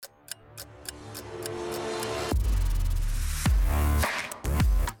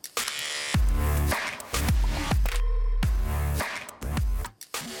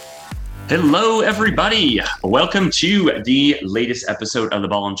Hello, everybody. Welcome to the latest episode of the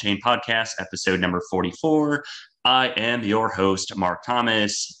Ball and Chain podcast, episode number 44. I am your host, Mark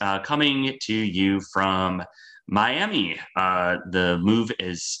Thomas, coming to you from Miami. The move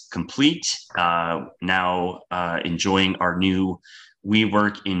is complete. Now enjoying our new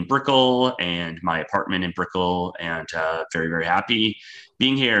WeWork in Brickell and my apartment in Brickell, and very, very happy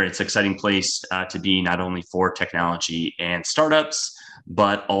being here. It's an exciting place to be, not only for technology and startups,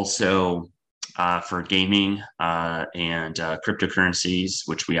 but also for gaming and cryptocurrencies,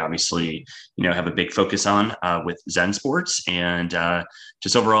 which we obviously, have a big focus on with Zen Sports. And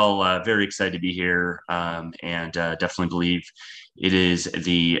just overall, very excited to be here, and definitely believe it is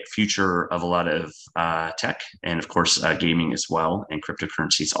the future of a lot of tech and, of course, gaming as well, and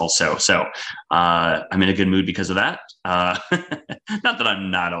cryptocurrencies also. So I'm in a good mood because of that. Not that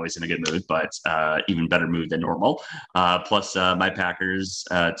I'm not always in a good mood, but even better mood than normal. Plus, my Packers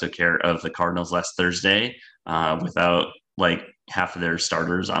took care of the Cardinals last Thursday without like half of their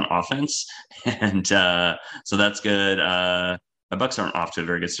starters on offense. And so that's good. My Bucks aren't off to a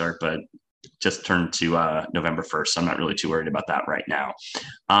very good start, but just turned to November 1st. So I'm not really too worried about that right now.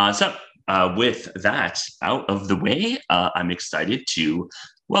 So with that out of the way, I'm excited to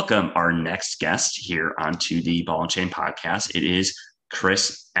welcome our next guest here onto the Ball and Chain podcast. It is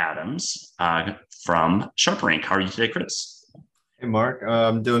Chris Adams from SharpRank. How are you today, Chris? Hey, Mark.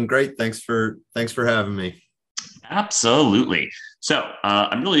 I'm doing great. Thanks for having me. Absolutely. So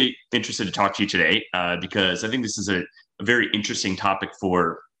I'm really interested to talk to you today because I think this is a very interesting topic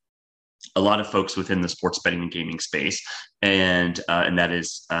for a lot of folks within the sports betting and gaming space, and that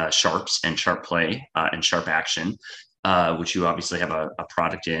is Sharps and Sharp Play and Sharp Action, which you obviously have a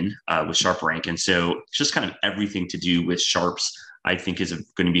product in with SharpRank. And so just kind of everything to do with Sharps, I think, is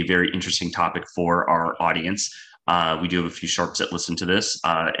going to be a very interesting topic for our audience. We do have a few Sharps that listen to this,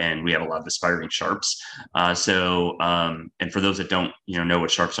 and we have a lot of aspiring Sharps. And for those that don't, know what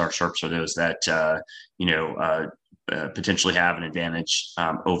Sharps are those that, potentially have an advantage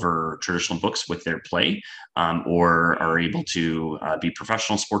over traditional books with their play, or are able to be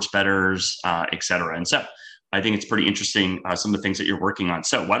professional sports bettors, et cetera. And so I think it's pretty interesting, some of the things that you're working on.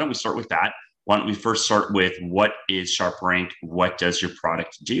 So why don't we start with that? Why don't we first start with what is SharpRank? What does your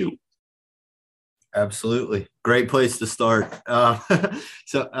product do? Absolutely. Great place to start.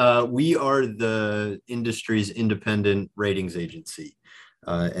 So we are the industry's independent ratings agency.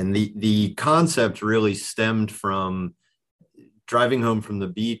 And the concept really stemmed from driving home from the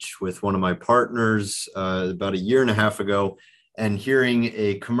beach with one of my partners about a year and a half ago, and hearing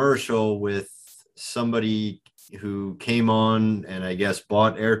a commercial with somebody who came on and I guess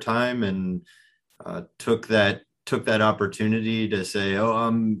bought airtime and took that opportunity to say, "Oh,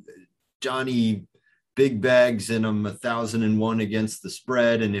 I'm Johnny Big Bags and I'm 1,001 against the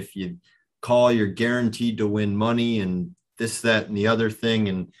spread, and if you call, you're guaranteed to win money," and this, that, and the other thing.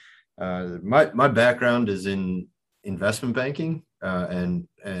 And my background is in investment banking, and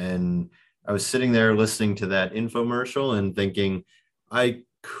I was sitting there listening to that infomercial and thinking I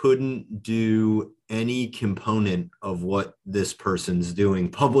couldn't do any component of what this person's doing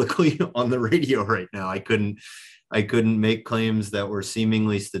publicly on the radio right now. I couldn't make claims that were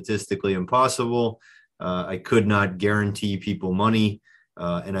seemingly statistically impossible. I could not guarantee people money,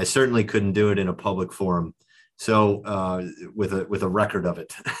 and I certainly couldn't do it in a public forum. So with a record of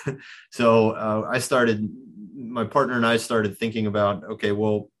it. So my partner and I started thinking about, okay,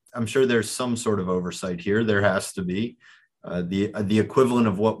 well, I'm sure there's some sort of oversight here. There has to be. The equivalent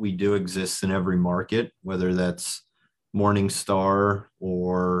of what we do exists in every market, whether that's Morningstar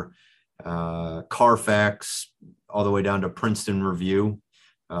or Carfax, all the way down to Princeton Review.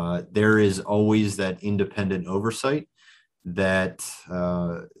 There is always that independent oversight that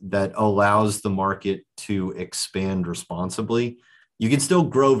allows the market to expand responsibly. You can still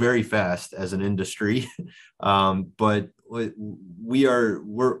grow very fast as an industry, but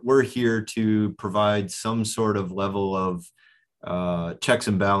we're here to provide some sort of level of checks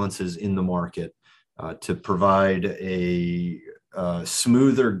and balances in the market, to provide a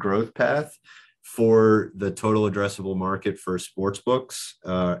smoother growth path for the total addressable market for sports books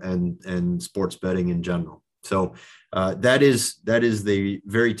and sports betting in general. So that is the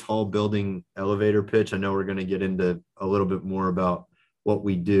very tall building elevator pitch. I know we're going to get into a little bit more about what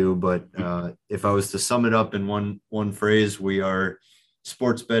we do, but if I was to sum it up in one phrase, we are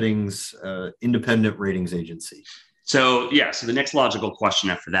sports betting's independent ratings agency. So the next logical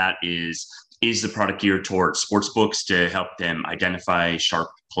question after that is the product geared towards sports books to help them identify sharp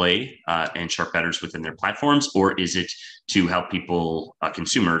play and sharp bettors within their platforms, or is it to help people,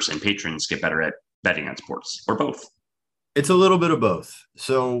 consumers and patrons, get better at betting on sports, or both? It's a little bit of both.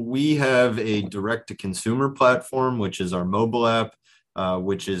 So we have a direct to consumer platform, which is our mobile app,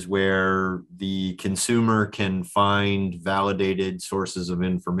 which is where the consumer can find validated sources of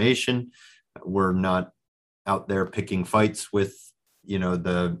information. We're not out there picking fights with,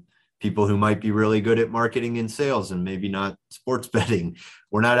 the people who might be really good at marketing and sales and maybe not sports betting.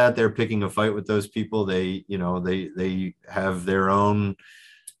 We're not out there picking a fight with those people. They have their own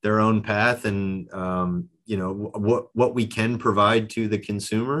path, and what we can provide to the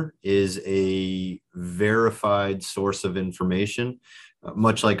consumer is a verified source of information,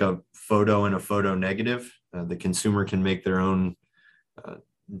 much like a photo and a photo negative. The consumer can make their own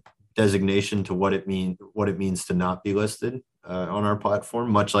designation to what it means to not be listed on our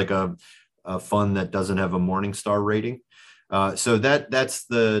platform, much like a fund that doesn't have a Morningstar rating. So that's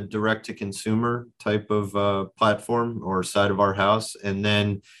the direct to consumer type of platform or side of our house. And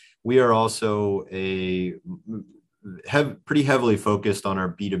then we are also pretty heavily focused on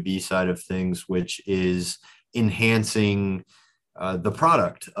our B2B side of things, which is enhancing the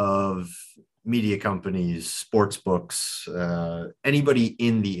product of media companies, sports books, anybody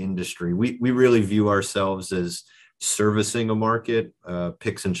in the industry. We really view ourselves as servicing a market,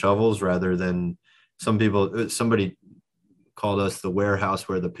 picks and shovels, rather than somebody called us the warehouse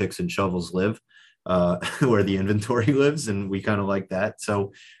where the picks and shovels live, where the inventory lives, and we kind of like that.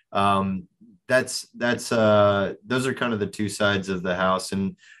 So that's those are kind of the two sides of the house.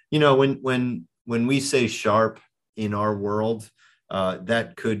 And when we say sharp in our world,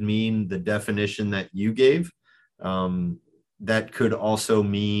 that could mean the definition that you gave. That could also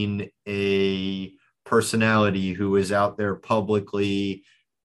mean a personality who is out there publicly,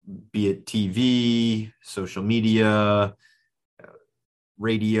 be it TV, social media,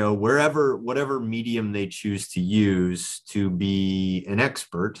 radio, whatever medium they choose to use to be an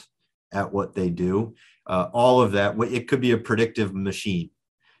expert at what they do. All of that, it could be a predictive machine.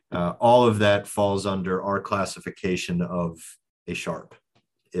 All of that falls under our classification of a sharp.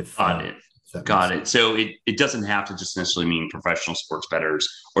 Got it. So it doesn't have to just necessarily mean professional sports bettors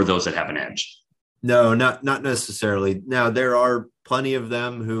or those that have an edge. No, not necessarily. Now, there are plenty of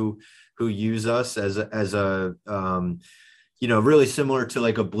them who use us as a really similar to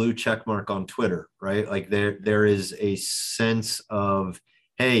like a blue check mark on Twitter, right? Like there is a sense of,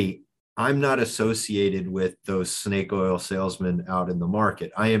 hey, I'm not associated with those snake oil salesmen out in the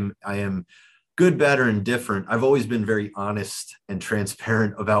market. I am good, bad, or indifferent. I've always been very honest and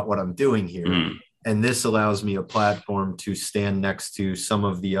transparent about what I'm doing here. Mm. And this allows me a platform to stand next to some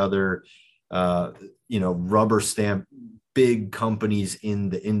of the other, rubber stamp big companies in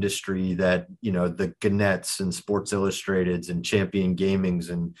the industry that, the Gannett's and Sports Illustrateds and Champion Gamings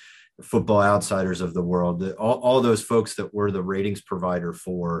and Football Outsiders of the world, all those folks that we're the ratings provider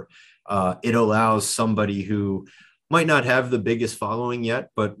for. It allows somebody who might not have the biggest following yet,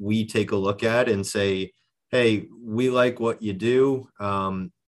 but we take a look at and say, hey, we like what you do.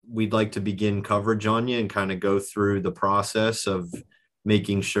 We'd like to begin coverage on you and kind of go through the process of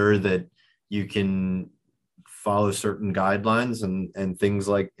making sure that you can follow certain guidelines and things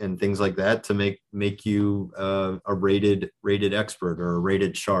like that to make you a rated expert or a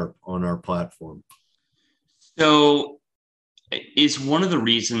rated sharp on our platform. So is one of the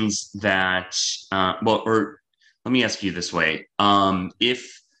reasons that, or let me ask you this way.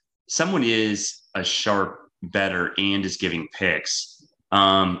 If someone is a sharp bettor and is giving picks,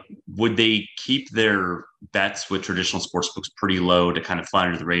 would they keep their bets with traditional sportsbooks pretty low to kind of fly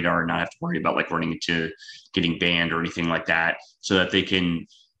under the radar and not have to worry about like running into getting banned or anything like that, so that they can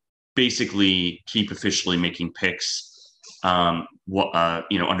basically keep officially making picks, under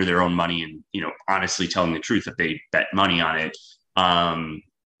their own money and, honestly telling the truth that they bet money on it, and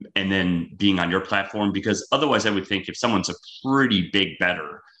then being on your platform? Because otherwise I would think if someone's a pretty big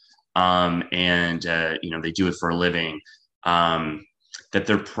bettor, and they do it for a living, that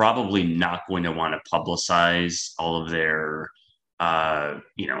they're probably not going to want to publicize all of their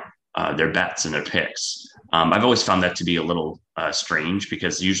bets and their picks. I've always found that to be a little strange,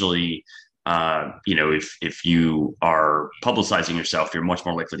 because usually, if you are publicizing yourself, you're much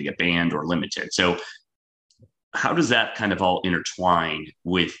more likely to get banned or limited. So how does that kind of all intertwine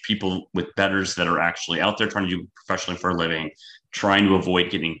with people, with bettors that are actually out there trying to do professionally for a living, trying to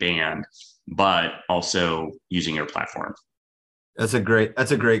avoid getting banned, but also using your platform? That's a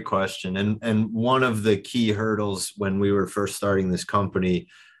great question. And one of the key hurdles when we were first starting this company,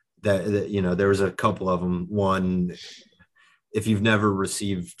 that there was a couple of them. One, if you've never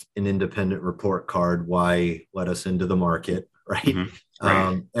received an independent report card, why let us into the market, right? Mm-hmm.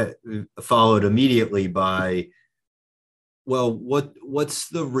 Right. Followed immediately by, well, what's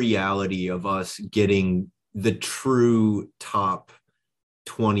the reality of us getting the true top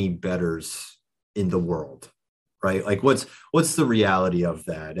 20 bettors in the world, right? Like what's the reality of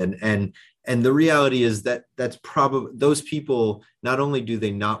that? And the reality is that that's probably, those people, not only do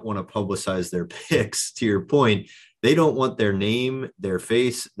they not want to publicize their picks, to your point, they don't want their name, their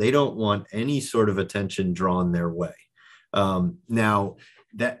face, they don't want any sort of attention drawn their way. Now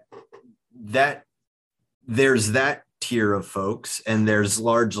that there's that tier of folks, and there's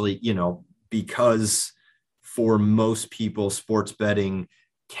largely, because for most people, sports betting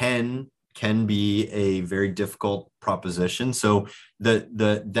can be a very difficult proposition. So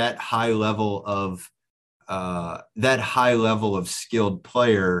that high level of skilled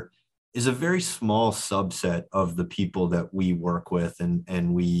player is a very small subset of the people that we work with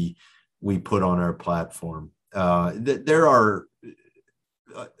and we put on our platform. There are,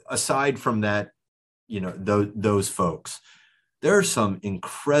 aside from that, those folks, there are some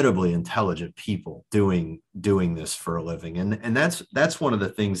incredibly intelligent people doing this for a living, and that's one of the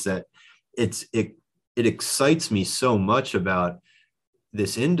things that it excites me so much about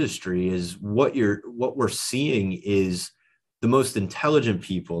this industry, is what we're seeing is the most intelligent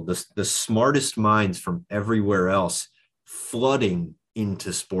people, the smartest minds from everywhere else flooding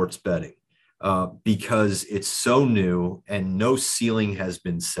into sports betting, because it's so new and no ceiling has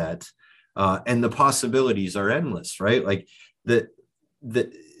been set, and the possibilities are endless, right? Like the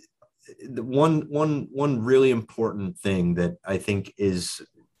one really important thing that I think is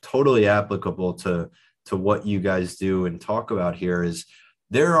totally applicable to what you guys do and talk about here is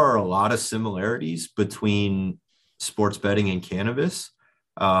there are a lot of similarities between sports betting and cannabis.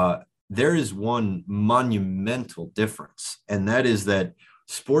 There is one monumental difference, and that is that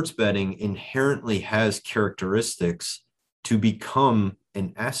sports betting inherently has characteristics to become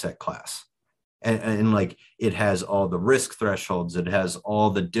an asset class. And like, it has all the risk thresholds, it has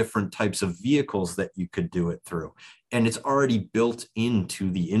all the different types of vehicles that you could do it through, and it's already built into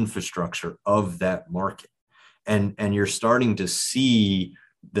the infrastructure of that market. And you're starting to see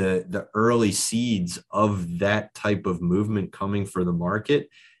the early seeds of that type of movement coming for the market.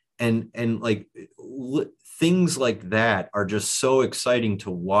 And like things like that are just so exciting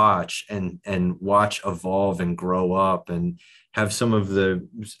to watch and watch evolve and grow up, and have some of the,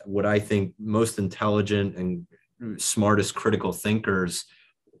 what I think, most intelligent and smartest critical thinkers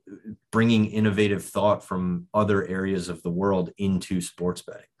bringing innovative thought from other areas of the world into sports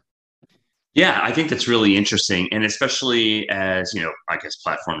betting. Yeah, I think that's really interesting. And especially as, I guess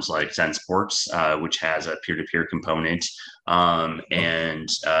platforms like Zen Sports, which has a peer-to-peer component, and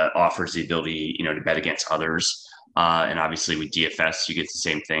offers the ability, to bet against others. And obviously with DFS, you get the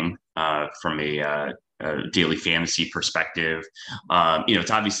same thing from a daily fantasy perspective.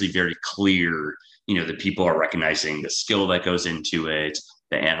 It's obviously very clear, that people are recognizing the skill that goes into it,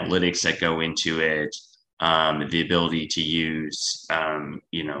 the analytics that go into it, the ability to use,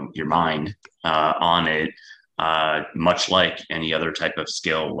 your mind on it, much like any other type of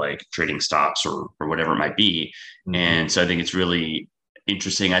skill, like trading stocks or whatever it might be. Mm-hmm. And so I think it's really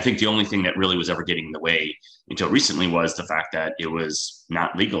interesting. I think the only thing that really was ever getting in the way until recently was the fact that it was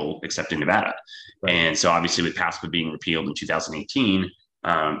not legal except in Nevada. Right. And so obviously with PASPA being repealed in 2018,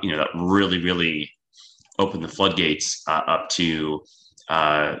 that really, really opened the floodgates up to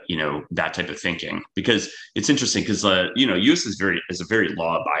that type of thinking, because it's interesting because, US is a very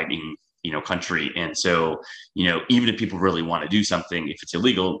law abiding, country. And so, even if people really want to do something, if it's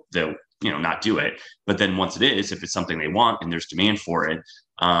illegal, they'll, not do it. But then once it is, if it's something they want and there's demand for it,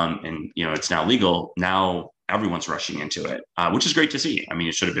 and, it's now legal, now everyone's rushing into it, which is great to see. I mean,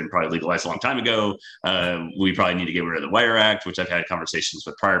 it should have been probably legalized a long time ago. We probably need to get rid of the Wire Act, which I've had conversations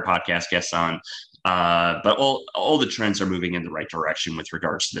with prior podcast guests on. But all the trends are moving in the right direction with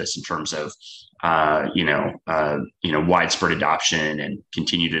regards to this in terms of, widespread adoption and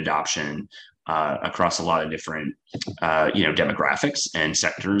continued adoption across a lot of different, demographics and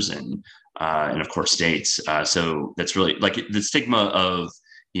sectors and of course states. So that's really like the stigma of,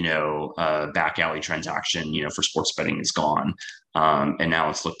 back alley transaction, for sports betting is gone. And now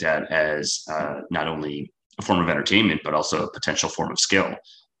it's looked at as not only a form of entertainment, but also a potential form of skill.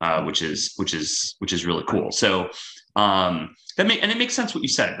 Which is really cool. So it makes sense what you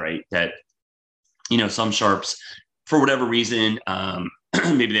said, right? That some sharps, for whatever reason,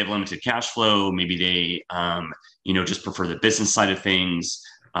 maybe they have limited cash flow, maybe they just prefer the business side of things.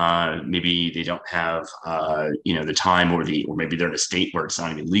 Maybe they don't have the time, or maybe they're in a state where it's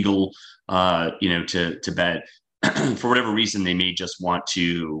not even legal to bet. For whatever reason, they may just want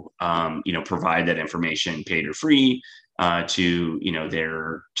to provide that information, paid or free, to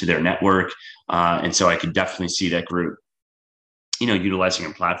their network, and so I could definitely see that group utilizing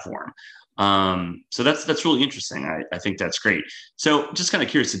a platform. So that's really interesting. I think that's great. So just kind of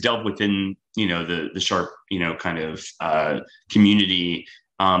curious to delve within, the Sharp, kind of community.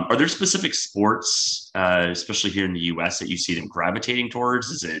 Are there specific sports, especially here in the US, that you see them gravitating towards?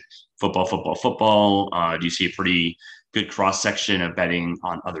 Is it football, football, football? Do you see a pretty good cross section of betting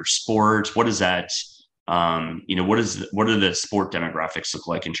on other sports? What is that? What do the sport demographics look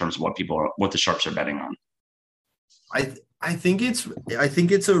like in terms of what the Sharps are betting on? I think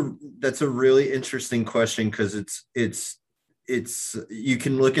that's a really interesting question, because it's you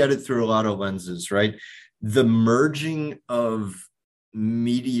can look at it through a lot of lenses, right? The merging of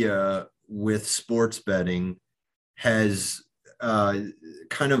media with sports betting has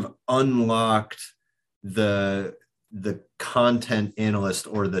kind of unlocked the content analyst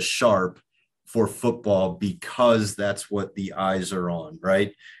or the sharp for football, because that's what the eyes are on,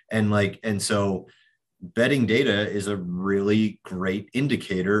 right? And so betting data is a really great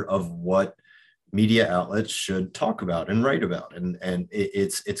indicator of what media outlets should talk about and write about, and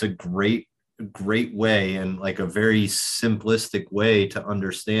it's a great way, and like a very simplistic way to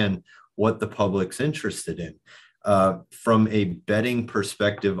understand what the public's interested in. From a betting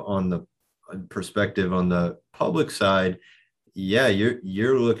perspective on the public side, yeah,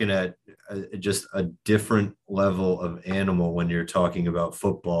 you're looking at just a different level of animal when you're talking about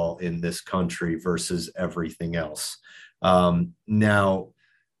football in this country versus everything else. Now,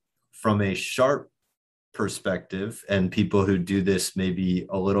 from a sharp perspective, and people who do this maybe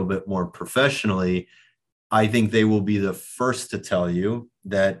a little bit more professionally, I think they will be the first to tell you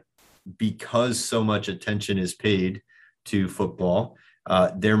that because so much attention is paid to football,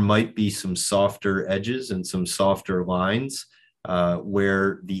 there might be some softer edges and some softer lines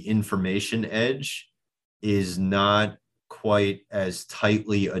where the information edge is not quite as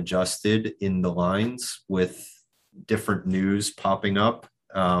tightly adjusted in the lines, with different news popping up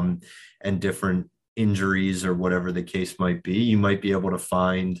and different injuries or whatever the case might be. You might be able to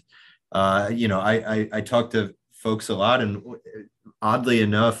find, I talk to folks a lot, and oddly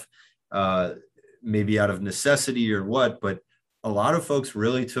enough, maybe out of necessity or what, but a lot of folks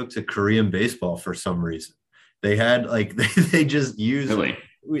really took to Korean baseball for some reason. They had they just used, really?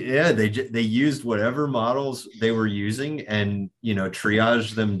 Yeah, they used whatever models they were using, and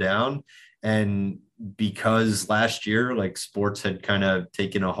triaged them down. And because last year, like, sports had kind of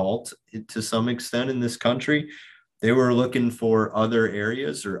taken a halt to some extent in this country, they were looking for other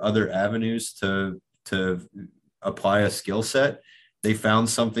areas or other avenues to apply a skill set. They found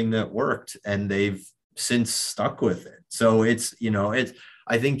something that worked, and they've since stuck with it. So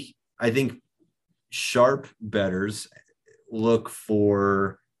I think sharp bettors look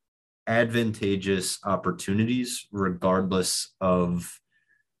for advantageous opportunities regardless of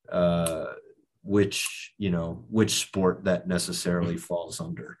which sport that necessarily falls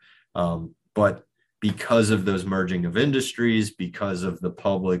under. But because of those merging of industries, because of the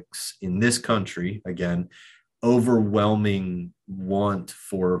public's, in this country, again, overwhelming want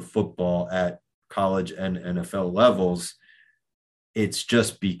for football at college and NFL levels, it's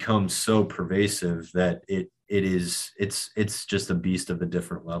just become so pervasive that it's just a beast of a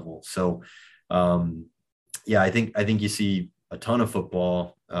different level. So I think you see a ton of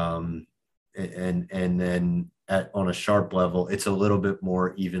football, and then on a sharp level, it's a little bit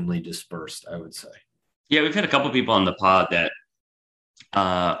more evenly dispersed, I would say. Yeah, we've had a couple of people on the pod that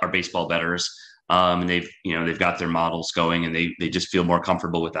are baseball bettors, and they've got their models going, and they just feel more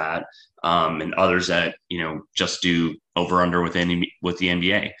comfortable with that. And others that just do over under with the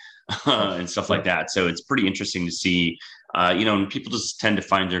NBA and stuff like that. So it's pretty interesting to see. And people just tend to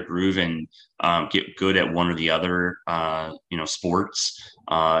find their groove and get good at one or the other sports,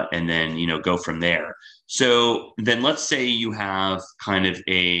 and then go from there. So then let's say you have kind of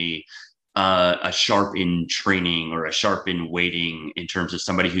a sharp in training or a sharp in waiting in terms of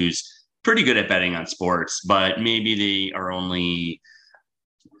somebody who's pretty good at betting on sports, but maybe they are only,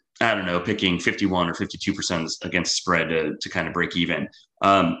 I don't know, picking 51 or 52% against spread to kind of break even.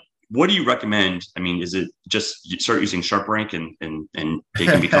 What do you recommend? I mean, is it just start using Sharp Rank and they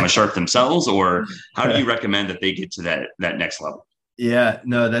can become a sharp themselves, or how do you recommend that they get to that next level? Yeah,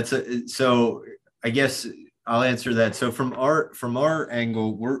 no, so I guess I'll answer that. So from our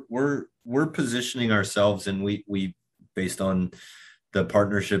angle, we're positioning ourselves, and we based on the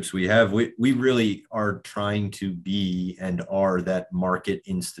partnerships we have, we really are trying to be and are that market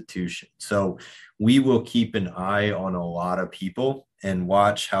institution. So we will keep an eye on a lot of people and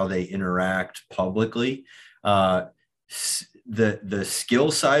watch how they interact publicly. The skill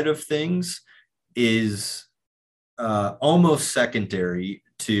side of things is almost secondary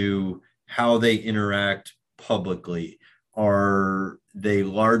to how they interact publicly. are they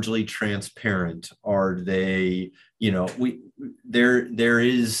largely transparent? Are they, there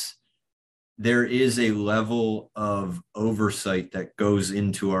is a level of oversight that goes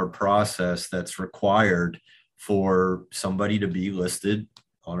into our process that's required for somebody to be listed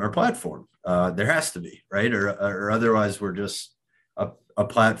on our platform. There has to be, right? Or otherwise we're just a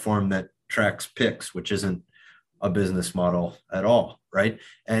platform that tracks picks, which isn't a business model at all, right?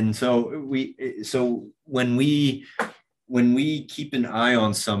 And so when we keep an eye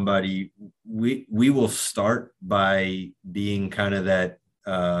on somebody, we will start by being kind of that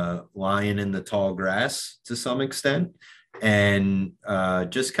lion in the tall grass to some extent, and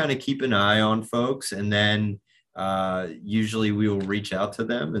just kind of keep an eye on folks. And then usually we will reach out to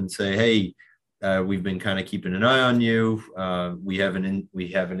them and say, hey, we've been kind of keeping an eye on you. We have an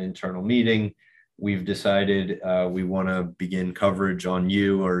internal meeting. We've decided we want to begin coverage on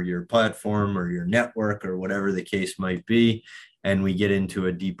you or your platform or your network or whatever the case might be. And we get into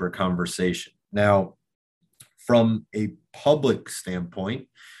a deeper conversation. Now, from a public standpoint,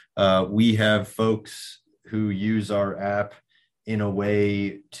 we have folks who use our app in a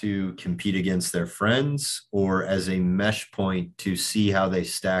way to compete against their friends or as a mesh point to see how they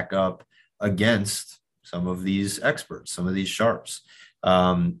stack up against some of these experts, some of these sharps.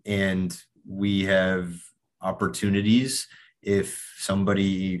 And we have opportunities if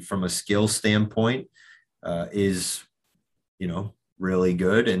somebody from a skill standpoint is, really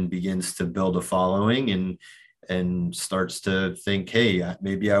good and begins to build a following and starts to think, hey,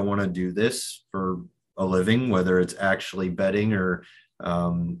 maybe I want to do this for a living, whether it's actually betting or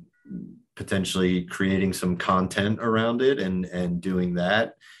potentially creating some content around it and doing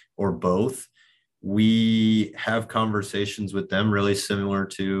that, or both. We have conversations with them really similar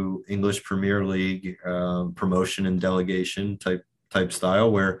to English Premier League promotion and delegation type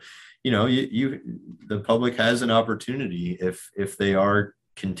style, where the public has an opportunity if they are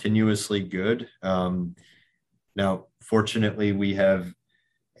continuously good. Now, fortunately, we have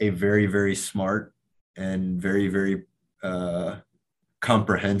a very, very smart and very, very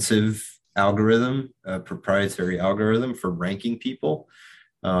comprehensive algorithm, a proprietary algorithm for ranking people.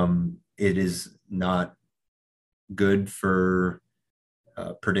 It is not good for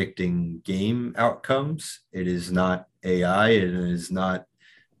predicting game outcomes. It is not AI. It is not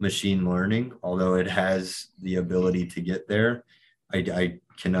machine learning, although it has the ability to get there. I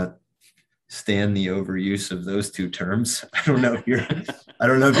cannot stand the overuse of those two terms. I don't know if you're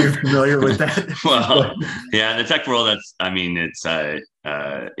familiar with that. Well, yeah, in the tech world,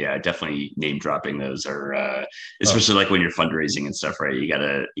 definitely name dropping those are, especially like when you're fundraising and stuff, right? You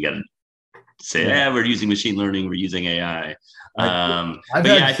gotta say, we're using machine learning, we're using AI. I've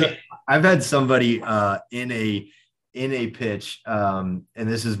had somebody in a pitch, and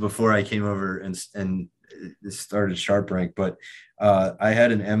this is before I came over and started SharpRank, but I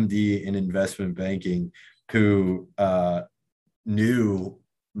had an MD in investment banking who knew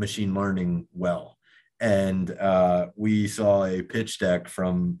machine learning well. And we saw a pitch deck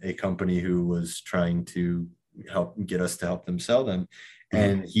from a company who was trying to help them sell them.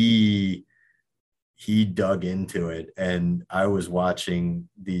 And he dug into it. And I was watching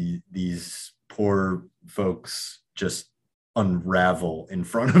these poor folks just unravel in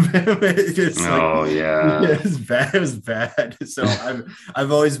front of him. It was bad. So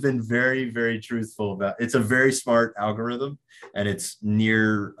I've always been very, very truthful about it's a very smart algorithm, and it's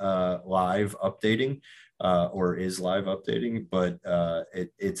near live updating or is live updating, but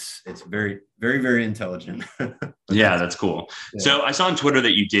it's very, very, very intelligent. Yeah, that's cool. Yeah. So I saw on Twitter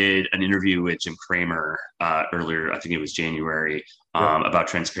that you did an interview with Jim Cramer earlier, I think it was January, about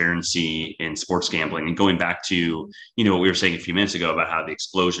transparency in sports gambling, and going back to, what we were saying a few minutes ago about how the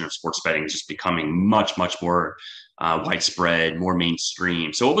explosion of sports betting is just becoming much, much more widespread, more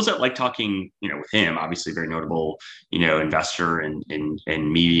mainstream. So what was it like talking, with him, obviously very notable, investor and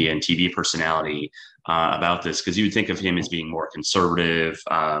media and TV personality about this? Because you would think of him as being more conservative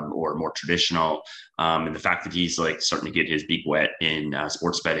or more traditional. And the fact that he's like starting to get his beak wet in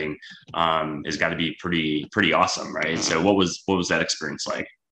sports betting has got to be pretty awesome, right? So what was that experience like?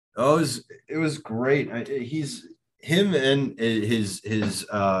 Oh, it was great. Him and his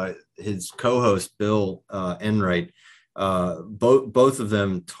co-host Bill Enright, both of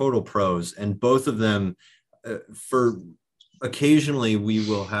them total pros, and both of them for occasionally we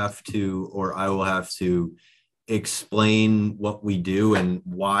will have to, or I will have to, explain what we do and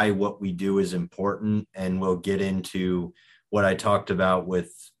why what we do is important. And we'll get into what I talked about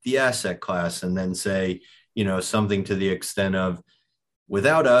with the asset class, and then say, something to the extent of,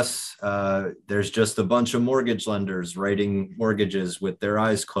 without us, there's just a bunch of mortgage lenders writing mortgages with their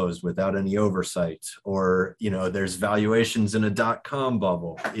eyes closed without any oversight, or, there's valuations in a dot-com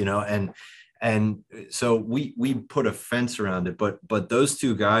bubble, and so we put a fence around it. But those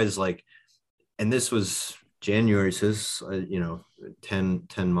two guys, like, and this was January, so this, 10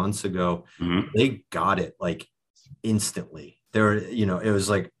 months ago, Mm-hmm. they got it like instantly. It was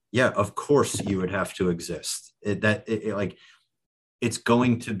like, yeah, of course you would have to exist. Like, it's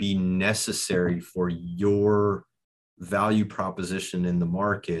going to be necessary for your value proposition in the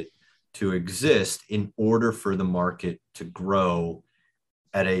market to exist in order for the market to grow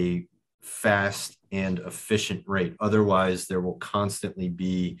at a fast and efficient rate. Otherwise, there will constantly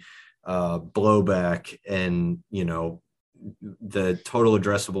be blowback, and the total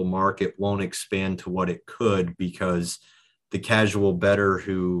addressable market won't expand to what it could, because the casual bettor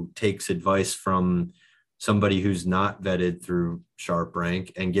who takes advice from somebody who's not vetted through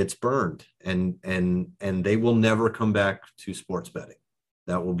SharpRank and gets burned, and they will never come back to sports betting.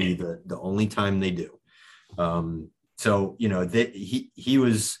 That will be the only time they do. So he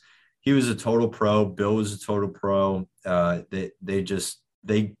was a total pro. Bill was a total pro.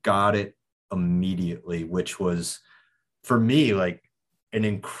 They got it immediately, which was, for me, like, an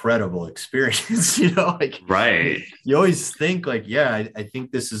incredible experience. Like, Right. you always think, like, yeah, I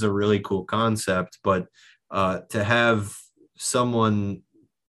think this is a really cool concept, but to have someone,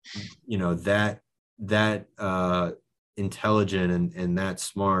 that intelligent and that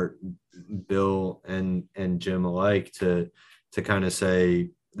smart, Bill and Jim alike, to kind of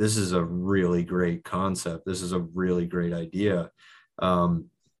say, this is a really great concept, this is a really great idea.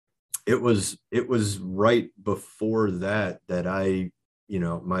 It was right before that I,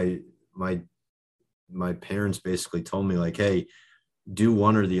 my parents basically told me, like, hey, do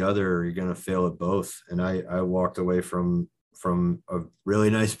one or the other, or you're going to fail at both. And I walked away from a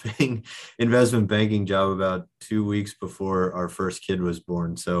really nice paying investment banking job about 2 weeks before our first kid was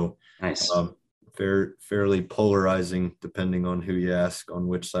born. So Nice. Fairly polarizing, depending on who you ask on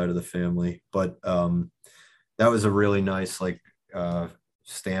which side of the family. But that was a really nice, like,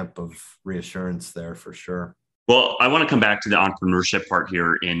 stamp of reassurance there, for sure. Well, I want to come back to the entrepreneurship part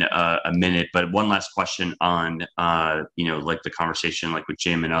here in a minute, but one last question on, like, the conversation, like with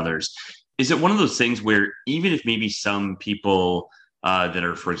Jim and others. Is it one of those things where, even if maybe some people that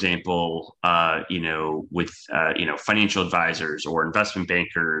are, for example, with, financial advisors or investment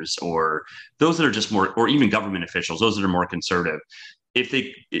bankers, or those that are just more, or even government officials, those that are more conservative, if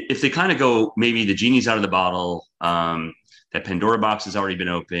they kind of go, maybe the genie's out of the bottle, that Pandora box has already been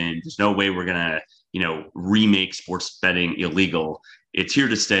opened, there's no way we're going to, remake sports betting illegal. It's here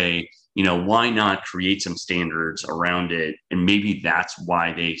to stay. Why not create some standards around it? And maybe that's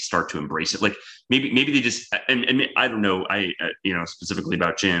why they start to embrace it. Like, maybe they just, and I don't know, specifically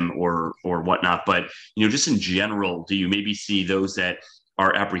about Jim or whatnot, but, just in general, do you maybe see those that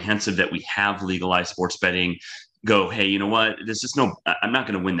are apprehensive that we have legalized sports betting go, hey, you know what, there's just I'm not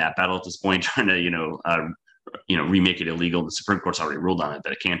going to win that battle at this point, trying to, remake it illegal. The Supreme Court's already ruled on it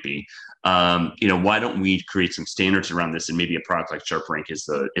that it can't be. Why don't we create some standards around this, and maybe a product like SharpRank is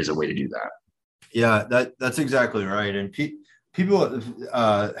a way to do that? Yeah, that's exactly right. And people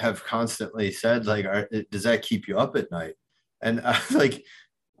have constantly said, like, does that keep you up at night? And like,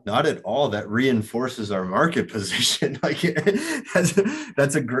 not at all. That reinforces our market position. Like,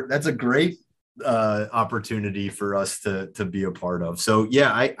 that's a great opportunity for us to be a part of. So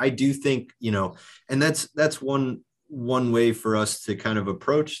yeah, I do think, and that's one way for us to kind of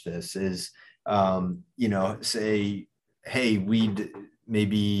approach this is, say, hey, we'd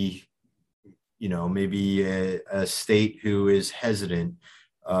maybe a state who is hesitant,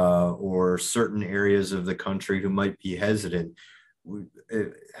 or certain areas of the country who might be hesitant,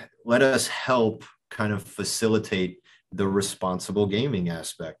 let us help kind of facilitate the responsible gaming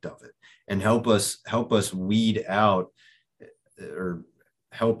aspect of it, and help us weed out, or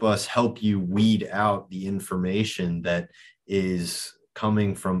help you weed out the information that is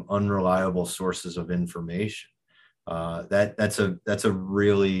coming from unreliable sources of information. That's a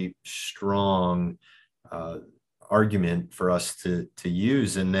really strong argument for us to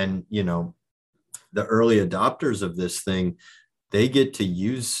use. And then, the early adopters of this thing, they get to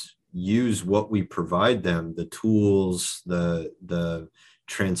use what we provide them, the tools, the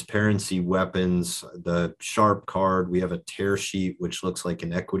transparency weapons, the Sharp card. We have a tear sheet, which looks like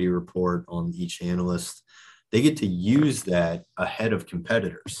an equity report on each analyst. They get to use that ahead of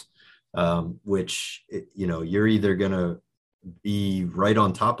competitors, which, you're either going to be right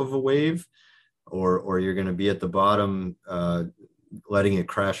on top of a wave, or you're going to be at the bottom, letting it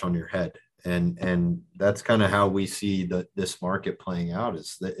crash on your head. And that's kind of how we see this market playing out,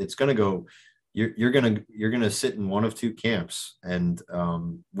 is that it's going to go, you're gonna sit in one of two camps. And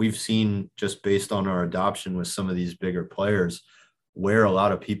we've seen, just based on our adoption with some of these bigger players, where a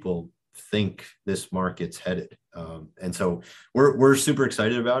lot of people think this market's headed. And so we're super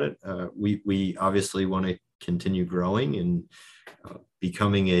excited about it. We obviously want to continue growing and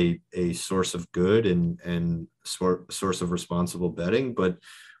becoming a source of good and source of responsible betting, but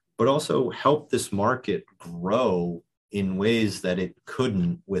also help this market grow in ways that it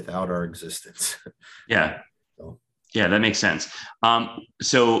couldn't without our existence. Yeah. So, Yeah, that makes sense.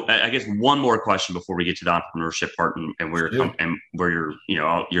 So I guess one more question before we get to the entrepreneurship part and where sure. and where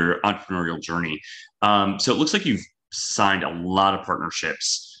your entrepreneurial journey. So it looks like you've signed a lot of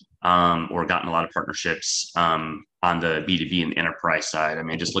partnerships, or gotten a lot of partnerships, on the B2B and enterprise side. I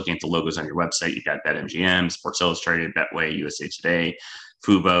mean, just looking at the logos on your website, you've got BetMGM, Sports Illustrated, Betway, USA Today,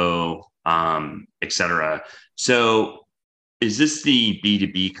 Fubo, et cetera. So is this the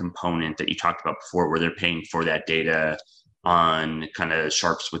B2B component that you talked about before, where they're paying for that data on kind of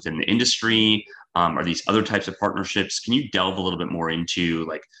sharps within the industry? Are these other types of partnerships? Can you delve a little bit more into,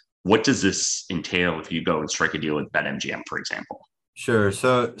 like, what does this entail if you go and strike a deal with BetMGM, for example? Sure.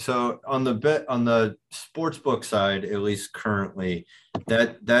 So on the sportsbook side, at least currently,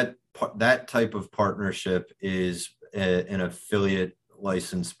 that type of partnership is an affiliate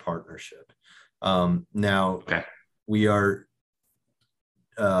license partnership. Now, Okay. we are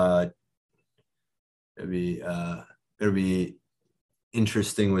it'll be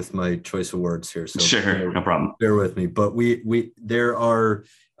interesting with my choice of words here, so Sure, no problem. bear with me. But there are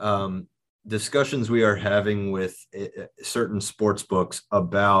discussions we are having with certain sports books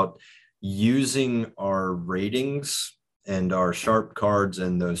about using our ratings and our sharp cards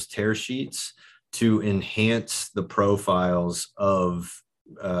and those tear sheets to enhance the profiles of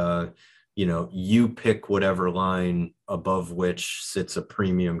you pick whatever line above which sits a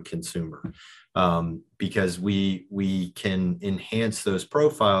premium consumer, because we can enhance those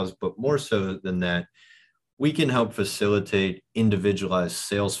profiles, but more so than that, we can help facilitate individualized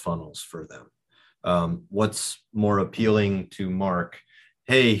sales funnels for them. What's more appealing to Mark?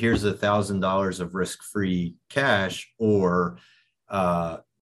 Hey, here's $1,000 of risk-free cash, or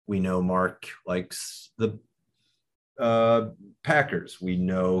we know Mark likes the Packers. We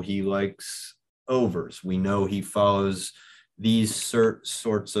know he likes overs. We know he follows these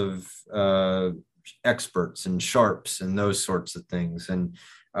sorts of experts and sharps and those sorts of things. And,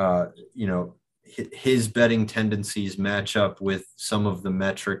 his betting tendencies match up with some of the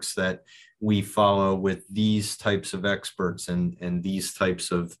metrics that we follow with these types of experts and these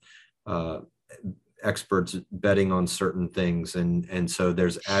types of experts betting on certain things. And so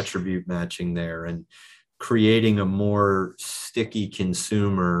there's attribute matching there, and creating a more sticky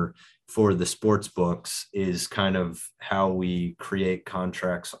consumer for the sports books is kind of how we create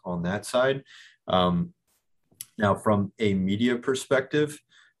contracts on that side. Now, from a media perspective,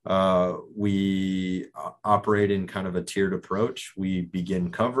 we operate in kind of a tiered approach. We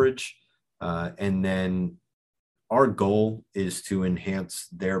begin coverage, and then our goal is to enhance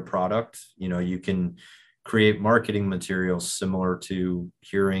their product. You can create marketing materials similar to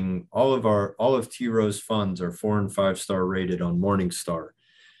hearing all of T Rowe's funds are 4 and 5-star rated on Morningstar.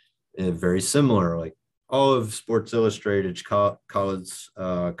 Very similar, like all of Sports Illustrated college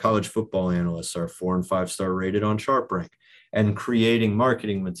football analysts are 4 and 5-star rated on SharpRank. And creating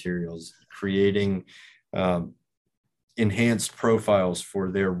marketing materials, creating enhanced profiles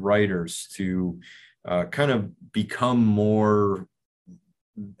for their writers to kind of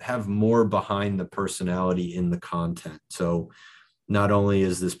have more behind the personality in the content. So not only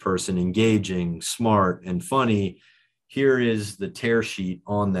is this person engaging, smart, and funny, here is the tear sheet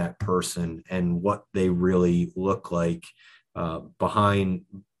on that person and what they really look like behind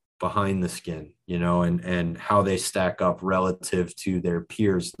the skin, and how they stack up relative to their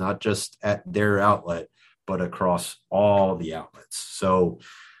peers, not just at their outlet, but across all the outlets. So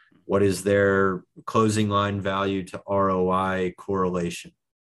what is their closing line value to ROI correlation?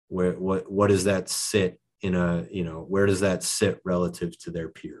 What does that sit where does that sit relative to their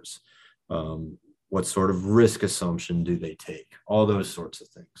peers? What sort of risk assumption do they take? All those sorts of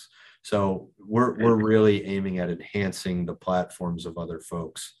things. So we're really aiming at enhancing the platforms of other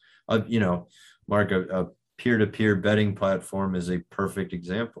folks. Mark, a peer-to-peer betting platform is a perfect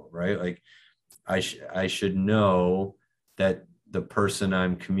example, right? Like I should know that the person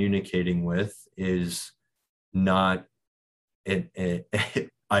I'm communicating with is not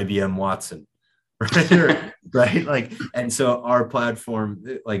IBM Watson, right? Right. Like, and so our platform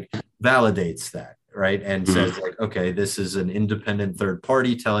like validates that, right? And says like, okay, this is an independent third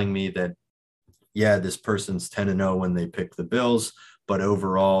party telling me that yeah, this person's 10-0 when they pick the Bills, but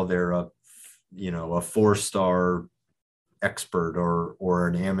overall they're a, a 4-star expert or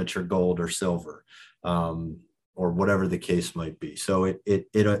an amateur gold or silver, or whatever the case might be. So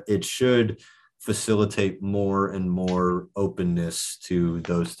it should facilitate more and more openness to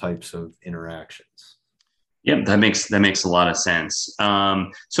those types of interactions. Yeah, that makes a lot of sense.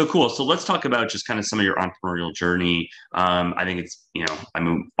 So cool. So let's talk about just kind of some of your entrepreneurial journey. I think it's, I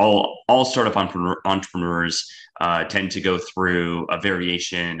mean, all startup entrepreneurs tend to go through a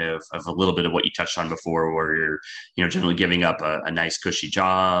variation of a little bit of what you touched on before, where you're, generally giving up a nice cushy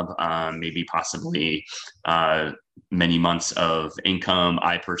job, maybe possibly many months of income.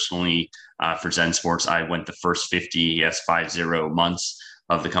 I personally, for Zen Sports, I went the first 50 months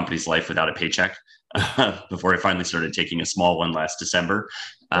of the company's life without a paycheck. Before I finally started taking a small one last December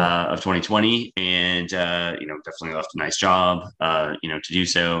of 2020, and definitely left a nice job, to do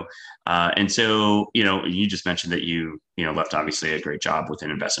so. And so, you just mentioned that you left obviously a great job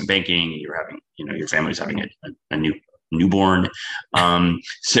within investment banking. You're having, your family's having a newborn.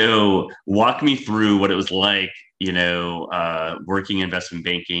 So walk me through what it was like, working in investment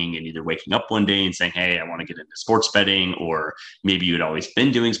banking and either waking up one day and saying, hey, I want to get into sports betting, or maybe you'd always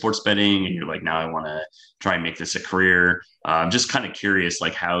been doing sports betting and you're like, now I want to try and make this a career. I'm just kind of curious,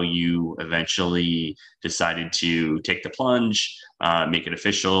 like how you eventually decided to take the plunge, make it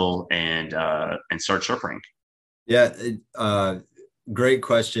official, and start Sharp Rank. Yeah, great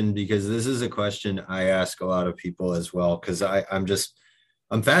question, because this is a question I ask a lot of people as well, because I'm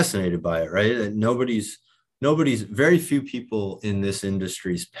fascinated by it, right? Very few people in this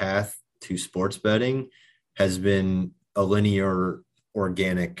industry's path to sports betting has been a linear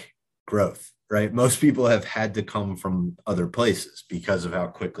organic growth, right? Most people have had to come from other places because of how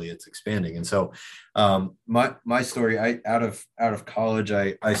quickly it's expanding. And so my story, out of college,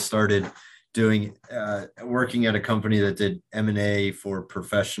 I started doing working at a company that did M&A for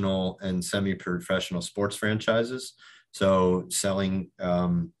professional and semi-professional sports franchises. So selling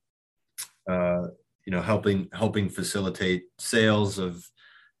helping facilitate sales of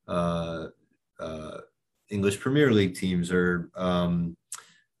English Premier League teams, or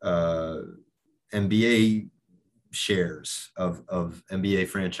NBA shares of NBA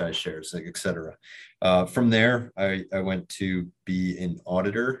franchise shares, et cetera. From there, I went to be an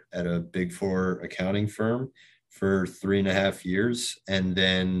auditor at a Big Four accounting firm for 3.5 years, and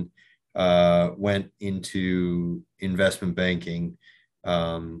then went into investment banking.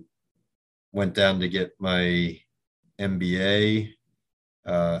 Went down to get my MBA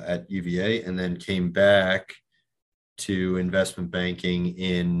at UVA, and then came back to investment banking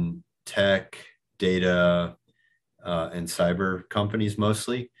in tech, data, and cyber companies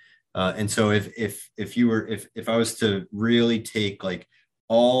mostly. And so if I was to really take like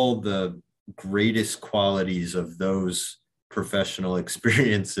all the greatest qualities of those professional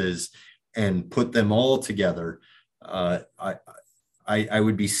experiences and put them all together, I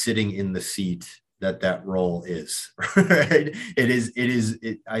would be sitting in the seat that role is. Right?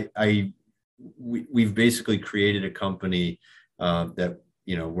 We've basically created a company that,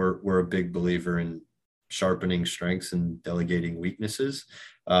 we're a big believer in sharpening strengths and delegating weaknesses.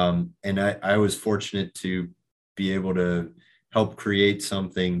 And I was fortunate to be able to help create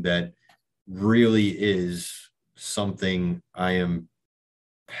something that really is something I am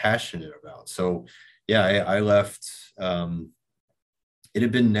passionate about. So yeah, I left. It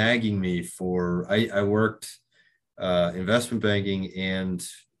had been nagging me I worked investment banking and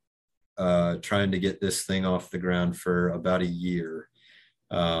trying to get this thing off the ground for about a year,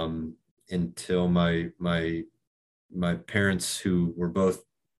 until my parents, who were both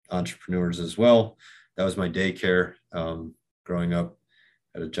entrepreneurs as well, that was my daycare, growing up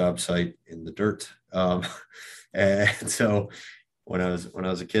at a job site in the dirt. And so when I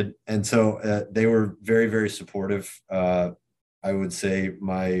was a kid, and so they were very, very supportive. I would say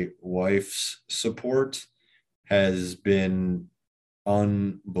my wife's support has been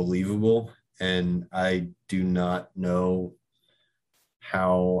unbelievable, and I do not know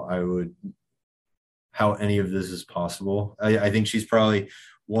how any of this is possible. I think she's probably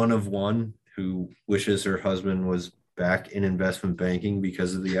one of one who wishes her husband was back in investment banking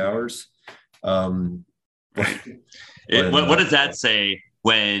because of the hours. What does that say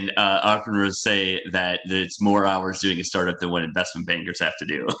when entrepreneurs say that it's more hours doing a startup than what investment bankers have to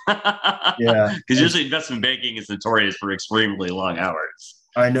do? Yeah, because usually investment banking is notorious for extremely long hours.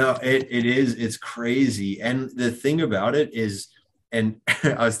 I know it is. It's crazy. And the thing about it is, and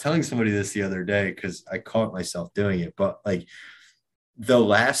I was telling somebody this the other day because I caught myself doing it, but like the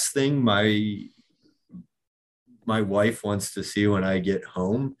last thing my wife wants to see when I get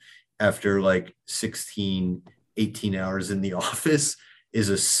home after like 16, 18 hours in the office is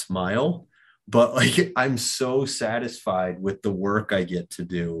a smile. But like, I'm so satisfied with the work I get to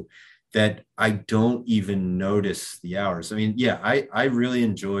do that I don't even notice the hours. I mean, yeah, I really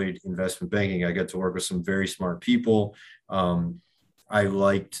enjoyed investment banking. I got to work with some very smart people. I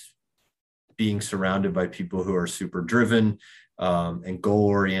liked being surrounded by people who are super driven and goal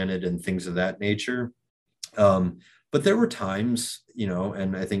oriented and things of that nature. But there were times, you know,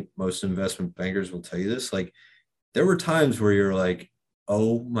 and I think most investment bankers will tell you this, like there were times where you're like,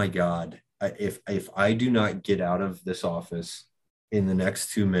 oh my God, if I do not get out of this office in the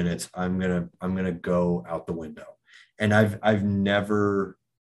next 2 minutes, I'm gonna go out the window. And I've never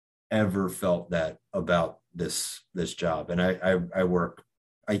ever felt that about this job. And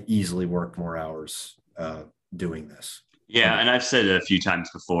I easily work more hours doing this. Yeah, and I've said it a few times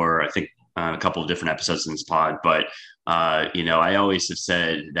before, I think on a couple of different episodes in this pod, but I always have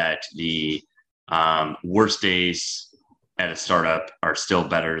said that the worst days at a startup are still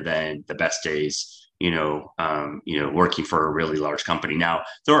better than the best days, working for a really large company. Now,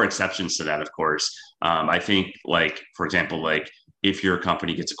 there are exceptions to that, of course. I think, like, for example, like if your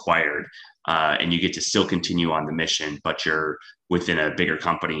company gets acquired and you get to still continue on the mission, but you're within a bigger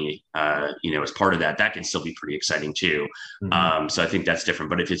company, as part of that, that can still be pretty exciting too. Mhm. So I think that's different.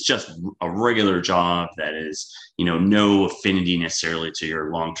 But if it's just a regular job that is, no affinity necessarily to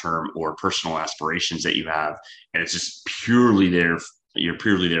your long-term or personal aspirations that you have, and it's just purely there, you're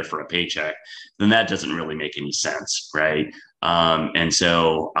purely there for a paycheck, then that doesn't really make any sense, right? And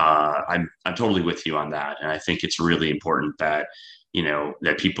so I'm totally with you on that, and I think it's really important that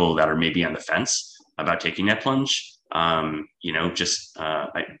that people that are maybe on the fence about taking that plunge, I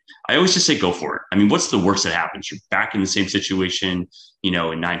always just say go for it. I mean, what's the worst that happens? You're back in the same situation,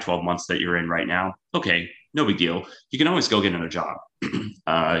 in 9, 12 months that you're in right now. Okay, no big deal. You can always go get another job.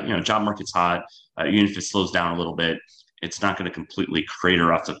 Job market's hot. Even if it slows down a little bit, it's not going to completely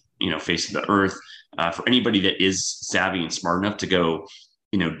crater off the face of the earth. For anybody that is savvy and smart enough to go,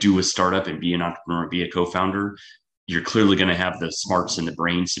 do a startup and be an entrepreneur, be a co-founder, you're clearly going to have the smarts and the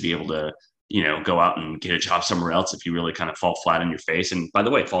brains to be able to go out and get a job somewhere else if you really kind of fall flat on your face. And by the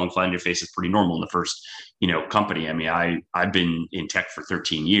way, falling flat on your face is pretty normal in the first company. I mean, I've been in tech for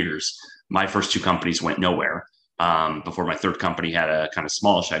 13 years. My first two companies went nowhere before my third company had a kind of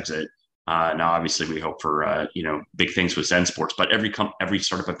smallish exit. Now, obviously, we hope for big things with Zen Sports, but every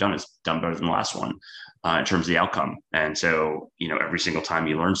startup I've done has done better than the last one in terms of the outcome. And so, every single time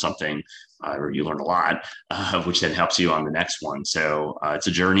you learn something, or you learn a lot, which then helps you on the next one. So it's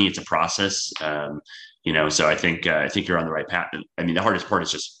a journey, it's a process. So I think you're on the right path. I mean, the hardest part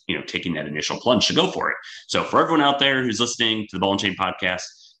is just taking that initial plunge to go for it. So for everyone out there who's listening to the Ball and Chain podcast,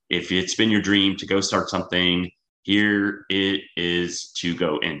 if it's been your dream to go start something, here it is to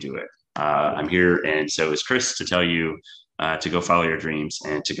go and do it. I'm here, and so is Chris, to tell you to go follow your dreams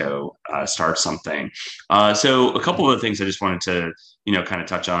and to go start something. So a couple of things I just wanted to kind of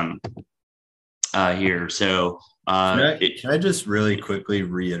touch on here. So Can I just really quickly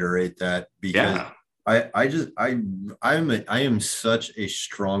reiterate that, because yeah, I am such a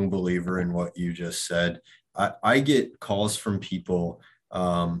strong believer in what you just said. I get calls from people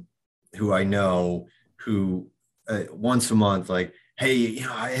who I know who once a month, like, hey,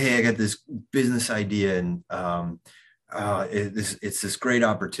 I got this business idea, and it's this great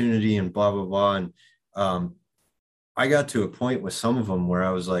opportunity, and blah blah blah. And I got to a point with some of them where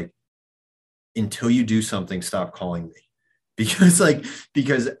I was like, until you do something, stop calling me. Because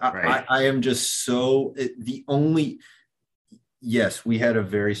right. I am just so the only. Yes, we had a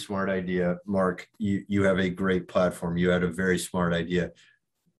very smart idea, Mark. You have a great platform. You had a very smart idea.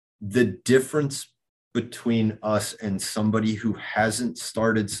 The difference between us and somebody who hasn't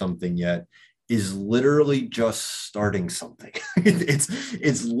started something yet is literally just starting something.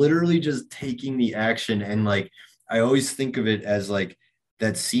 It's literally just taking the action. And like, I always think of it as like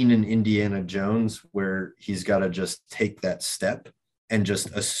that scene in Indiana Jones where he's got to just take that step and just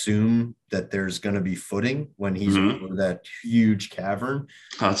assume that there's going to be footing when he's Mm-hmm. over that huge cavern.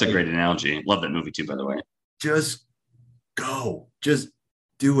 Oh, that's a Like, great analogy. Love that movie too, by the way. just go, just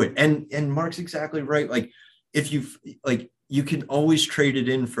do it. And Mark's exactly right. Like, if you like, you can always trade it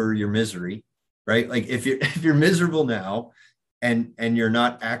in for your misery, right? Like if you're if you're miserable now and you're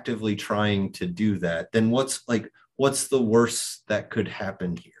not actively trying to do that, then what's the worst that could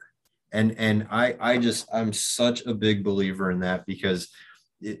happen here? And I'm such a big believer in that, because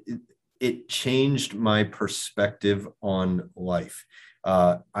it changed my perspective on life.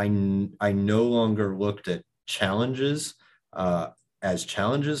 I no longer looked at challenges as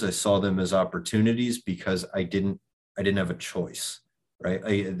challenges. I saw them as opportunities, because I didn't have a choice, right?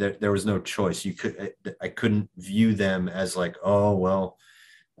 There was no choice. I couldn't view them as like, oh, well,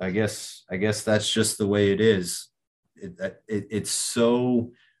 I guess that's just the way it is. It's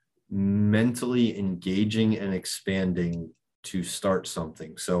so mentally engaging and expanding to start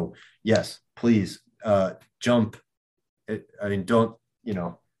something. So yes, please jump. I mean, don't,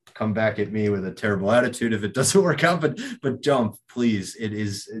 come back at me with a terrible attitude if it doesn't work out, but jump, please.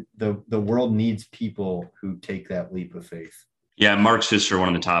 The world needs people who take that leap of faith. Yeah, Mark Fisher, one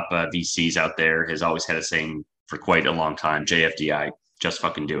of the top VCs out there, has always had a saying for quite a long time: JFDI, just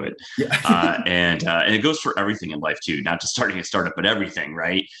fucking do it. Yeah. And it goes for everything in life too, not just starting a startup, but everything,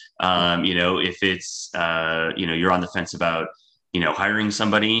 right? If it's you're on the fence about hiring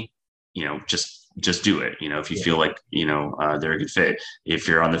somebody, just do it. If you feel like they're a good fit. If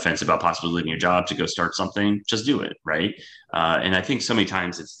you're on the fence about possibly leaving your job to go start something, just do it, right? And I think so many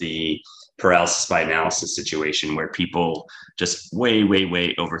times it's the paralysis by analysis situation where people just way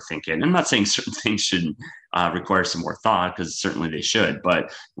overthink it. And I'm not saying certain things shouldn't require some more thought, because certainly they should.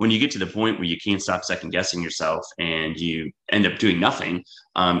 But when you get to the point where you can't stop second guessing yourself and you end up doing nothing,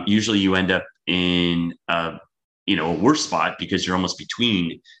 usually you end up in a worse spot, because you're almost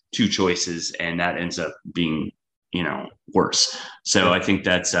between two choices, and that ends up being worse. So I think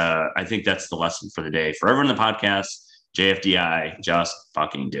that's the lesson for the day for everyone in the podcast. JFDI, just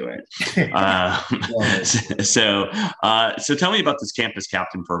fucking do it. So tell me about this Campus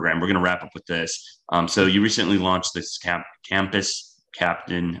Captain program. We're going to wrap up with this. So you recently launched this Campus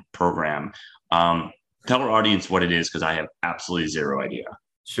Captain program. Tell our audience what it is, because I have absolutely zero idea.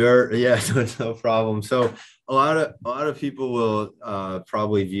 Sure. Yeah, no problem. So a lot of people will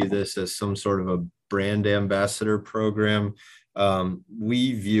probably view this as some sort of a brand ambassador program.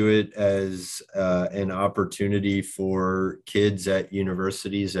 We view it as an opportunity for kids at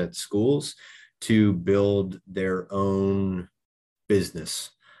universities, at schools, to build their own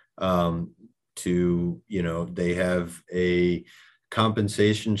business. They have a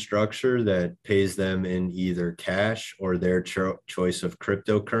compensation structure that pays them in either cash or their choice of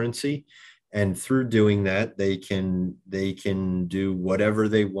cryptocurrency. And through doing that, they can do whatever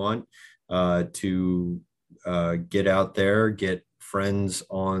they want to get out there, get friends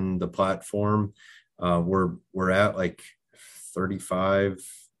on the platform. We're at like 35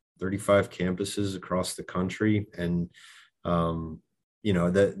 campuses across the country. And, I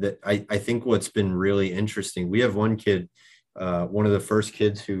think what's been really interesting, we have one kid, one of the first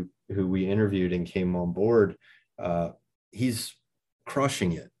kids who we interviewed and came on board, he's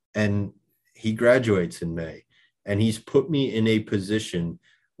crushing it, and he graduates in May, and he's put me in a position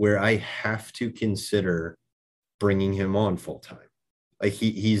where I have to consider bringing him on full time. Like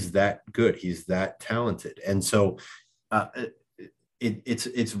he's that good, he's that talented, and so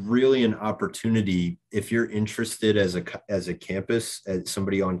it's really an opportunity if you're interested as a campus, as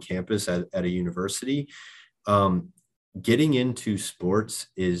somebody on campus at a university. Getting into sports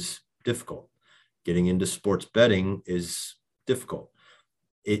is difficult. Getting into sports betting is difficult.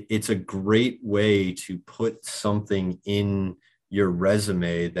 It's a great way to put something in your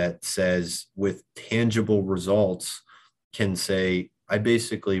resume that says, with tangible results, can say, I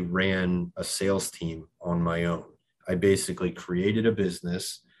basically ran a sales team on my own. I basically created a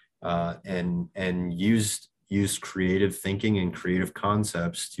business and used creative thinking and creative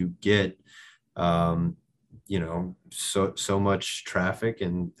concepts to get so much traffic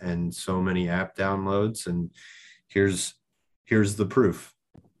and so many app downloads, and here's the proof.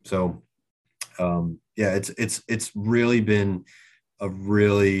 So it's really been a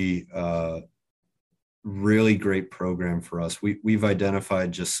really great program for us. We've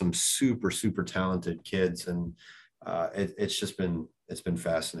identified just some super talented kids, and it's been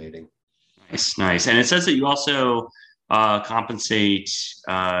fascinating. Nice. And it says that you also compensate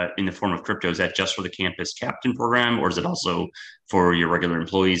in the form of crypto. Is that just for the Campus Captain program, or is it also for your regular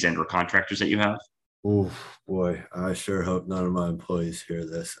employees and or contractors that you have? Oh boy, I sure hope none of my employees hear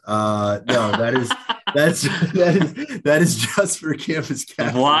this. No, that is just for Campus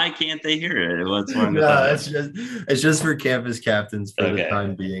Captains. Why can't they hear it? It's just for Campus Captains for the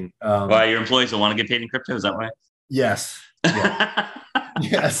time being. Why, your employees will want to get paid in crypto? Is that why? Yes. Yeah.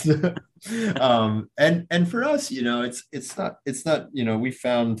 Yes. And for us, it's not, we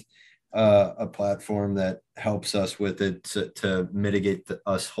found a platform that helps us with it to mitigate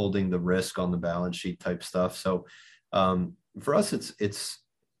us holding the risk on the balance sheet type stuff. So for us,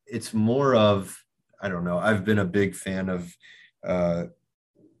 it's more of, I don't know, I've been a big fan of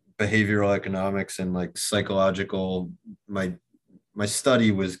behavioral economics and like psychological, my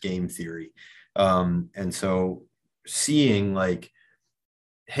study was game theory. And so seeing like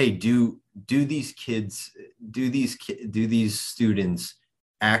hey, do these kids, do these students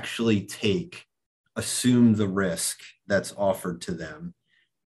actually assume the risk that's offered to them?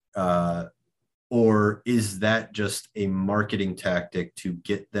 Or is that just a marketing tactic to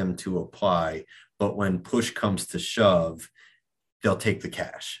get them to apply? But when push comes to shove, they'll take the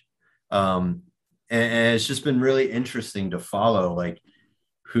cash. And it's just been really interesting to follow, like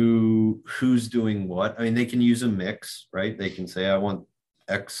who's doing what. I mean, they can use a mix, right? They can say, I want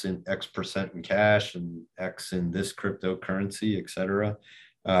X percent in cash and X in this cryptocurrency, et cetera.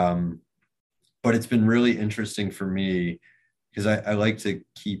 But it's been really interesting for me because I like to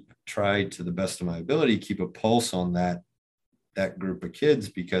try to the best of my ability, keep a pulse on that group of kids,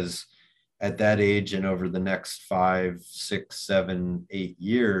 because at that age and over the next 5, 6, 7, 8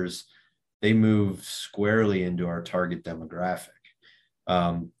 years, they move squarely into our target demographic.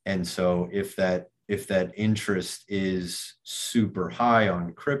 And so if that interest is super high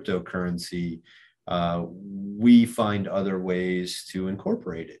on cryptocurrency, we find other ways to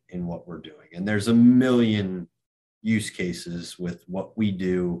incorporate it in what we're doing. And there's a million use cases with what we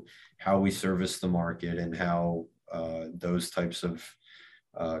do, how we service the market, and how those types of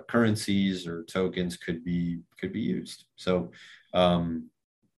currencies or tokens could be used. So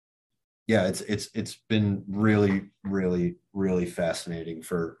yeah, it's been really, really, really fascinating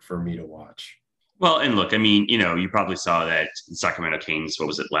for me to watch. Well, and look, I mean, you probably saw that Sacramento Kings, what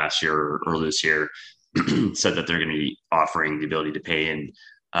was it, last year or earlier this year, said that they're going to be offering the ability to pay in,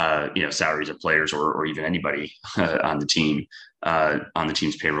 salaries of players or even anybody on the team, on the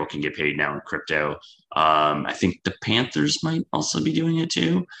team's payroll can get paid now in crypto. I think the Panthers might also be doing it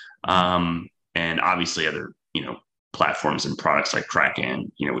too. And obviously other, platforms and products like Kraken,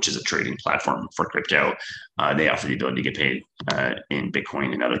 which is a trading platform for crypto, they offer the ability to get paid in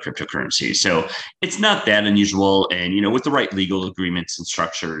Bitcoin and other cryptocurrencies. So it's not that unusual. And, with the right legal agreements and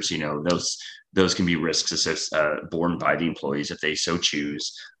structures, those can be risks borne by the employees if they so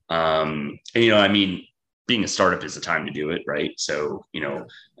choose. I mean, being a startup is the time to do it, right? So,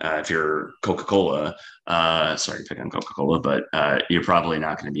 if you're Coca-Cola, sorry to pick on Coca-Cola, but you're probably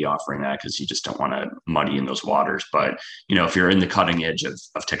not going to be offering that because you just don't want to muddy in those waters. But, if you're in the cutting edge of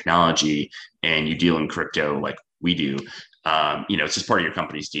technology and you deal in crypto like we do, it's just part of your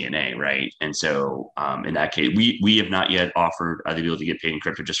company's DNA, right? And so in that case, we have not yet offered the ability to get paid in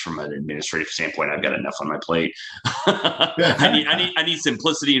crypto. Just from an administrative standpoint, I've got enough on my plate. I need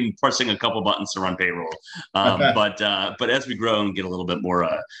simplicity in pressing a couple buttons to run payroll. But as we grow and get a little bit more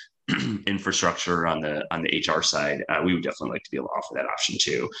infrastructure on the HR side, we would definitely like to be able to offer that option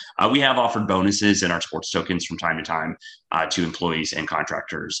too. We have offered bonuses in our sports tokens from time to time to employees and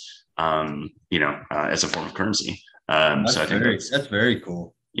contractors, as a form of currency. So I think that's very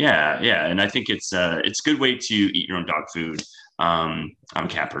cool. Yeah, and I think it's a good way to eat your own dog food. I'm a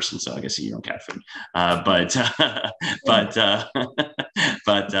cat person, so I guess eat your own cat food. But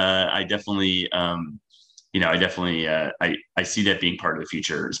I definitely, I see that being part of the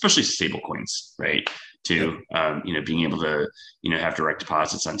future, especially stable coins, right? To being able to have direct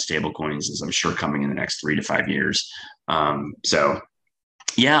deposits on stable coins is, I'm sure, coming in the next 3 to 5 years. So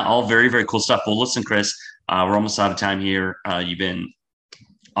yeah, all very, very cool stuff. Well, listen, Chris, we're almost out of time here. You've been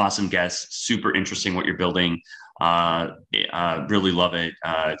awesome guest, super interesting what you're building. Really love it.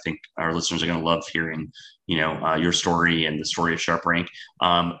 I think our listeners are going to love hearing, your story and the story of SharpRank.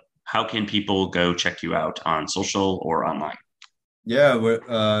 How can people go check you out on social or online? Yeah,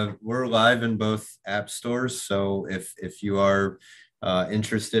 we're live in both app stores. So if you are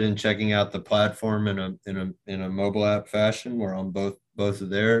interested in checking out the platform in a mobile app fashion, we're on both of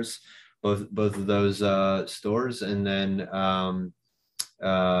theirs, both of those stores. And then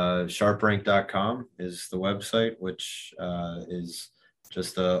sharprank.com is the website, which is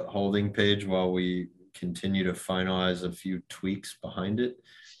just a holding page while we continue to finalize a few tweaks behind it.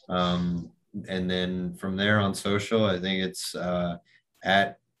 And then from there on social, I think it's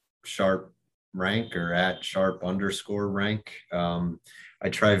at SharpRank or at @sharp_rank. I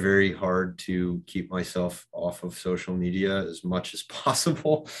try very hard to keep myself off of social media as much as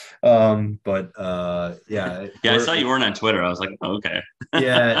possible. But yeah. I saw you weren't on Twitter. I was like, oh, okay.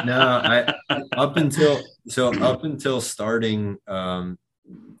 Yeah, no, up until starting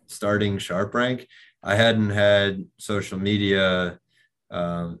SharpRank, I hadn't had social media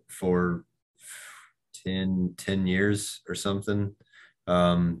for 10 years or something.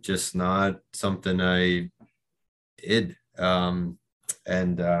 Just not something I did.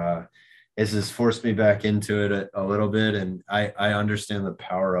 And this has forced me back into it a little bit. And I understand the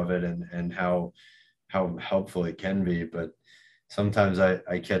power of it and how helpful it can be. But sometimes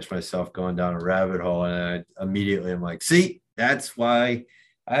I catch myself going down a rabbit hole and I immediately am like, see, that's why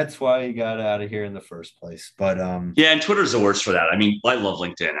That's why you got out of here in the first place. But yeah, and Twitter's the worst for that. I mean, I love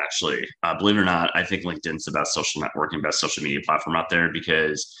LinkedIn actually. Believe it or not, I think LinkedIn's the best social networking, best social media platform out there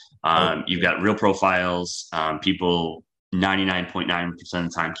because you've got real profiles. People 99.9% of the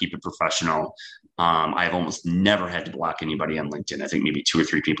time keep it professional. I've almost never had to block anybody on LinkedIn. I think maybe 2 or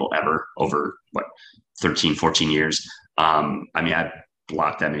 3 people ever over 13, 14 years. I mean, I've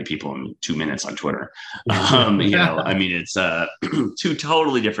blocked that many people in 2 minutes on Twitter. I mean, it's 2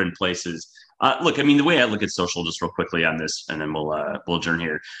 totally different places. Look, I mean, the way I look at social, just real quickly on this, and then we'll adjourn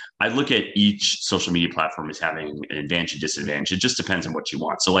here. I look at each social media platform as having an advantage and disadvantage. It just depends on what you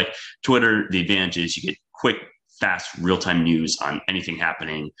want. So, like Twitter, the advantage is you get quick, fast, real-time news on anything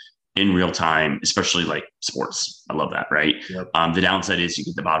happening in real time, especially like sports. I love that, right? Yep. The downside is you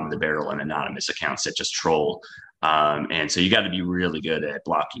get the bottom of the barrel and anonymous accounts that just troll. And so you got to be really good at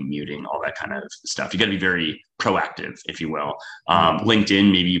blocking, muting, all that kind of stuff. You got to be very proactive, if you will.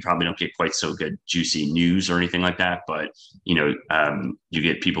 LinkedIn, maybe you probably don't get quite so good, juicy news or anything like that, but you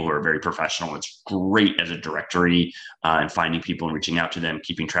get people who are very professional. It's great as a directory and finding people and reaching out to them,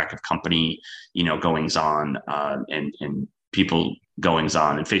 keeping track of company, goings on and people goings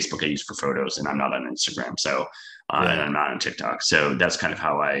on. And Facebook I use for photos, and I'm not on Instagram, so and I'm not on TikTok. So that's kind of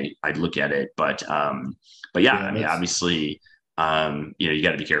how I look at it. But yeah, I mean, obviously, you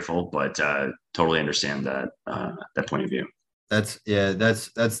got to be careful, but totally understand that point of view. That's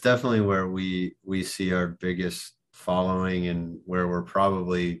definitely where we see our biggest following, and where we're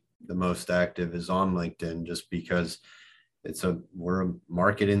probably the most active is on LinkedIn, just because we're a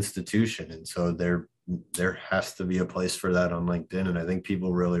market institution, and so there has to be a place for that on LinkedIn. And I think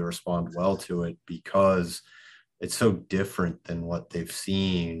people really respond well to it because it's so different than what they've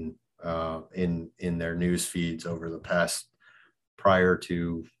seen in their news feeds over the past prior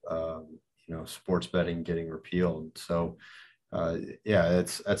to sports betting getting repealed. So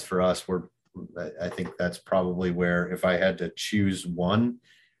that's for us. I think that's probably where, if I had to choose one,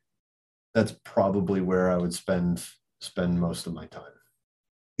 that's probably where I would spend most of my time.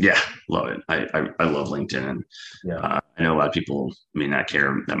 Yeah, love it. I love LinkedIn, and I know a lot of people may not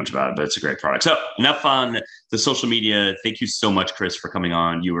care that much about it, but it's a great product. So enough on the social media. Thank you so much, Chris, for coming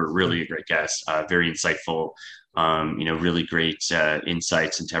on. You were really a great guest, very insightful, really great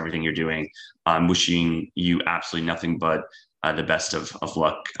insights into everything you're doing. I'm wishing you absolutely nothing but the best of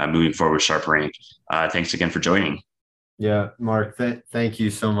luck moving forward with Sharp Rank. Thanks again for joining. Yeah, Mark, thank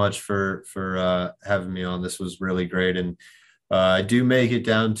you so much for having me on. This was really great. And I do make it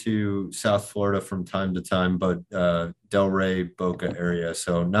down to South Florida from time to time, but Delray, Boca area,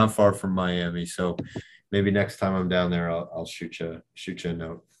 so not far from Miami. So maybe next time I'm down there, I'll shoot you a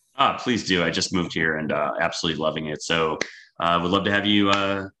note. Please do. I just moved here and absolutely loving it. So would love to have you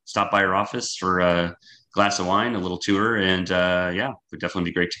stop by our office for a glass of wine, a little tour, and would definitely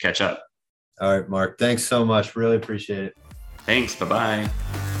be great to catch up. All right, Mark. Thanks so much. Really appreciate it. Thanks.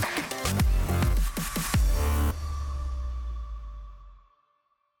 Bye-bye.